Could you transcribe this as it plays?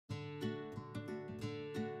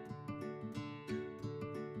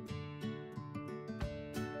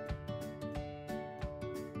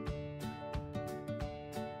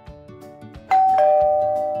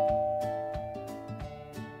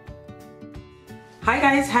Hi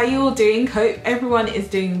guys, how you all doing? Hope everyone is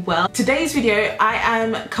doing well. Today's video I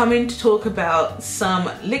am coming to talk about some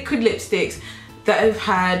liquid lipsticks that have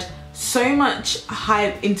had so much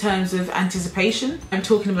hype in terms of anticipation. I'm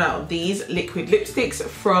talking about these liquid lipsticks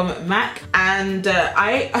from MAC, and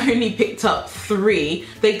I only picked up 3.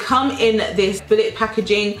 They come in this bullet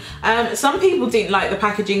packaging. Some people didn't like the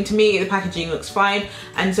packaging. To me, the packaging looks fine,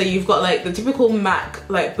 and so you've got like the typical MAC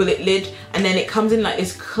like bullet lid, and then it comes in like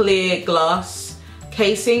this clear glass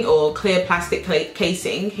casing or clear plastic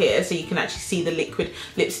casing here, so you can actually see the liquid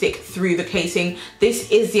lipstick through the casing. This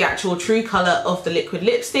is the actual true color of the liquid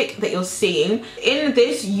lipstick that you're seeing. In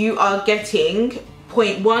this you are getting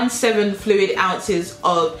 0.17 fluid ounces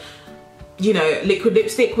of, you know, liquid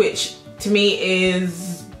lipstick, which to me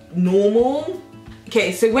is normal.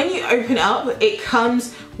 Okay, so when you open it up, it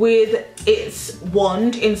comes with its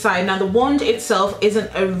wand inside. Now the wand itself isn't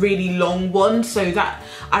a really long wand, so that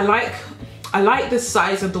I like the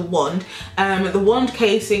size of the wand. The wand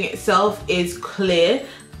casing itself is clear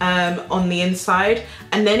on the inside,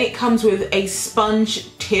 and then it comes with a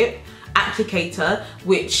sponge tip applicator,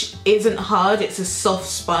 which isn't hard, it's a soft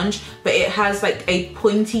sponge, but it has like a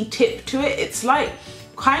pointy tip to it. It's like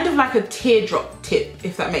kind of like a teardrop tip,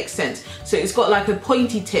 if that makes sense. So it's got like a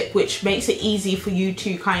pointy tip, which makes it easy for you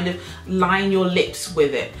to kind of line your lips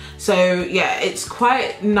with it. So yeah, it's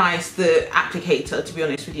quite nice, the applicator, to be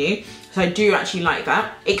honest with you. So I do actually like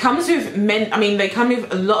that. It comes with they come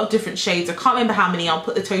with a lot of different shades. I can't remember how many. I'll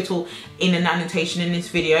put the total in an annotation in this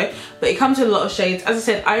video, but it comes with a lot of shades. As I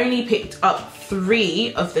said, I only picked up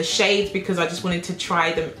 3 of the shades because I just wanted to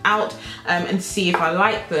try them out and see if I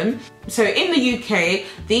like them. So in the UK,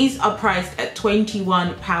 these are priced at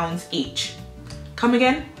 £21 each. Come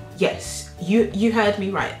again? Yes, you heard me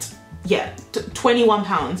right. Yeah,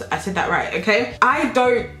 £21, I said that right, okay? I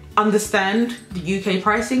don't understand the UK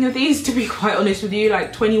pricing of these, to be quite honest with you.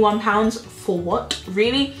 Like £21 for what,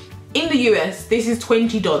 really? In the US, this is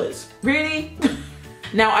 $20, really?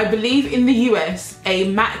 Now I believe in the US, a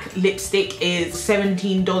MAC lipstick is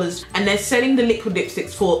 $17, and they're selling the liquid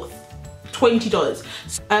lipsticks for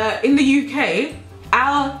 $20. In the UK,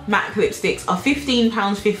 our MAC lipsticks are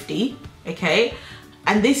 £15.50, okay?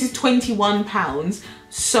 And this is £21.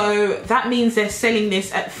 So that means they're selling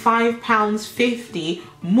this at £5.50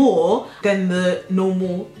 more than the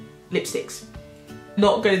normal lipsticks.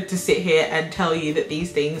 Not going to sit here and tell you that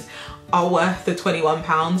these things are worth the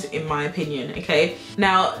 £21 in my opinion, okay?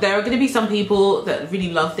 Now, there are going to be some people that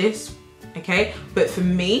really love this, okay? But for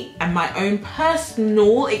me and my own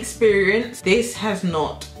personal experience, this has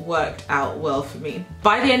not worked out well for me.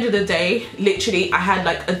 By the end of the day, literally, I had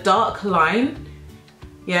like a dark line,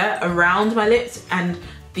 yeah, around my lips, and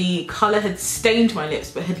the color had stained my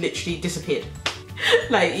lips but had literally disappeared.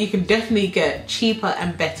 Like, you can definitely get cheaper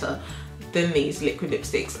and better than these liquid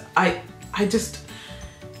lipsticks. I just,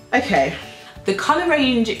 okay. The color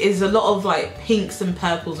range is a lot of like pinks and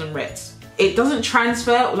purples and reds. It doesn't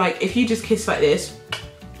transfer, like if you just kiss like this,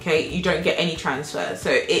 okay, you don't get any transfer.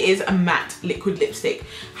 So it is a matte liquid lipstick.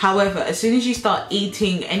 However, as soon as you start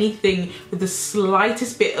eating anything with the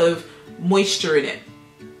slightest bit of moisture in it,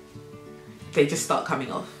 they just start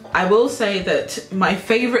coming off. I will say that my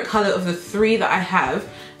favorite color of the 3 that I have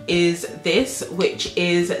is this, which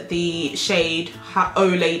is the shade Oh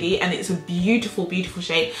Lady, and it's a beautiful, beautiful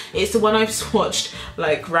shade. It's the one I've swatched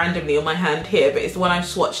like randomly on my hand here, but it's the one I've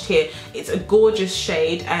swatched here. It's a gorgeous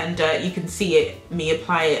shade, and you can see me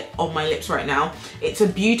apply it on my lips right now. It's a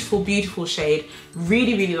beautiful, beautiful shade.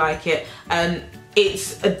 Really, really like it. And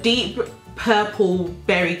it's a deep purple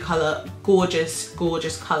berry color. Gorgeous,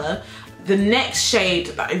 gorgeous color. The next shade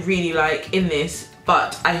that I really like in this,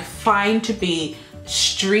 but I find to be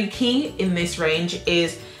streaky in this range,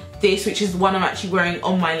 is this, which is the one I'm actually wearing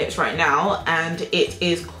on my lips right now, and it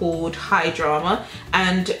is called High Drama.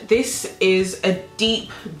 And this is a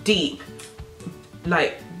deep, deep,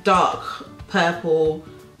 like dark purple,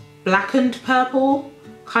 blackened purple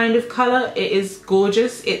kind of color. It is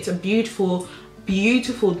gorgeous. It's a beautiful,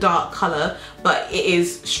 beautiful dark color, but it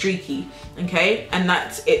is streaky, okay? And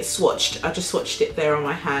that's it swatched. I just swatched it there on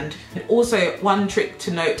my hand. And also, one trick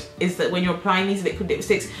to note is that when you're applying these liquid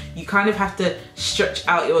lipsticks, you kind of have to stretch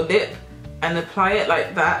out your lip and apply it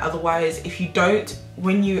like that. Otherwise, if you don't,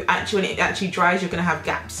 when it actually dries, you're gonna have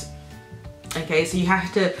gaps, okay? So you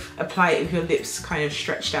have to apply it with your lips kind of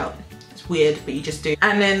stretched out. Weird, but you just do.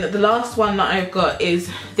 And then the last one that I've got is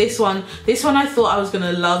this one. This one I thought I was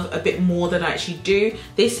gonna love a bit more than I actually do.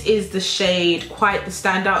 This is the shade Quite the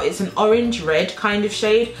Standout. It's an orange red kind of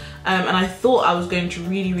shade, and I thought I was going to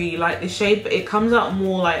really, really like this shade, but it comes out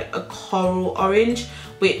more like a coral orange,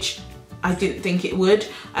 which I didn't think it would.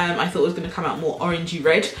 I thought it was going to come out more orangey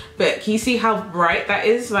red, but can you see how bright that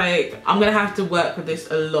is? Like, I'm going to have to work with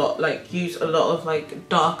this a lot, like use a lot of like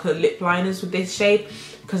darker lip liners with this shade,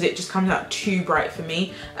 because it just comes out too bright for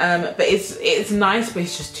me. But it's nice, but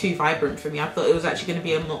it's just too vibrant for me. I thought it was actually going to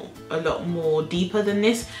be a lot more deeper than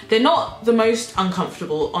this. They're not the most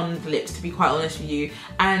uncomfortable on the lips, to be quite honest with you,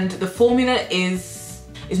 and the formula is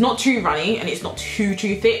not too runny and it's not too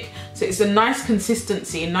thick, so it's a nice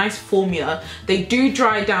consistency, a nice formula. They do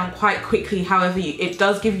dry down quite quickly, however it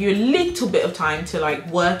does give you a little bit of time to like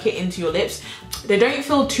work it into your lips. They don't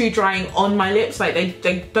feel too drying on my lips, like they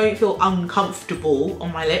don't feel uncomfortable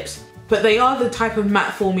on my lips, but they are the type of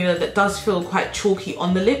matte formula that does feel quite chalky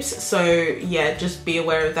on the lips. So yeah, just be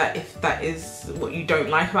aware of that if that is what you don't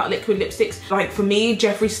like about liquid lipsticks. Like for me,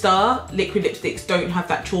 Jeffree Star liquid lipsticks don't have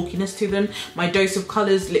that chalkiness to them. My Dose of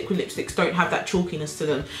Colours liquid lipsticks don't have that chalkiness to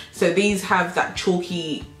them. So these have that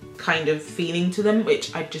chalky kind of feeling to them,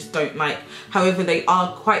 which I just don't like. However, they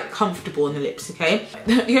are quite comfortable on the lips, okay?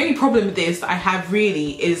 The only problem with this that I have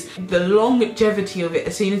really is the longevity of it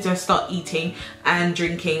as soon as I start eating and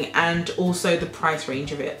drinking, and also the price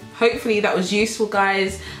range of it. Hopefully that was useful,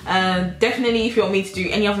 guys. Definitely if you want me to do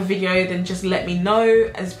any other video, then just let me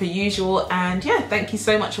know as per usual. And yeah, thank you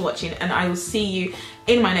so much for watching, and I will see you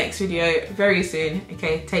in my next video very soon.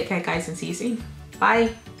 Okay, take care guys, and see you soon.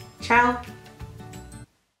 Bye. Ciao.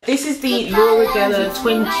 This is the Laura Geller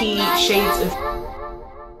 20 Shades of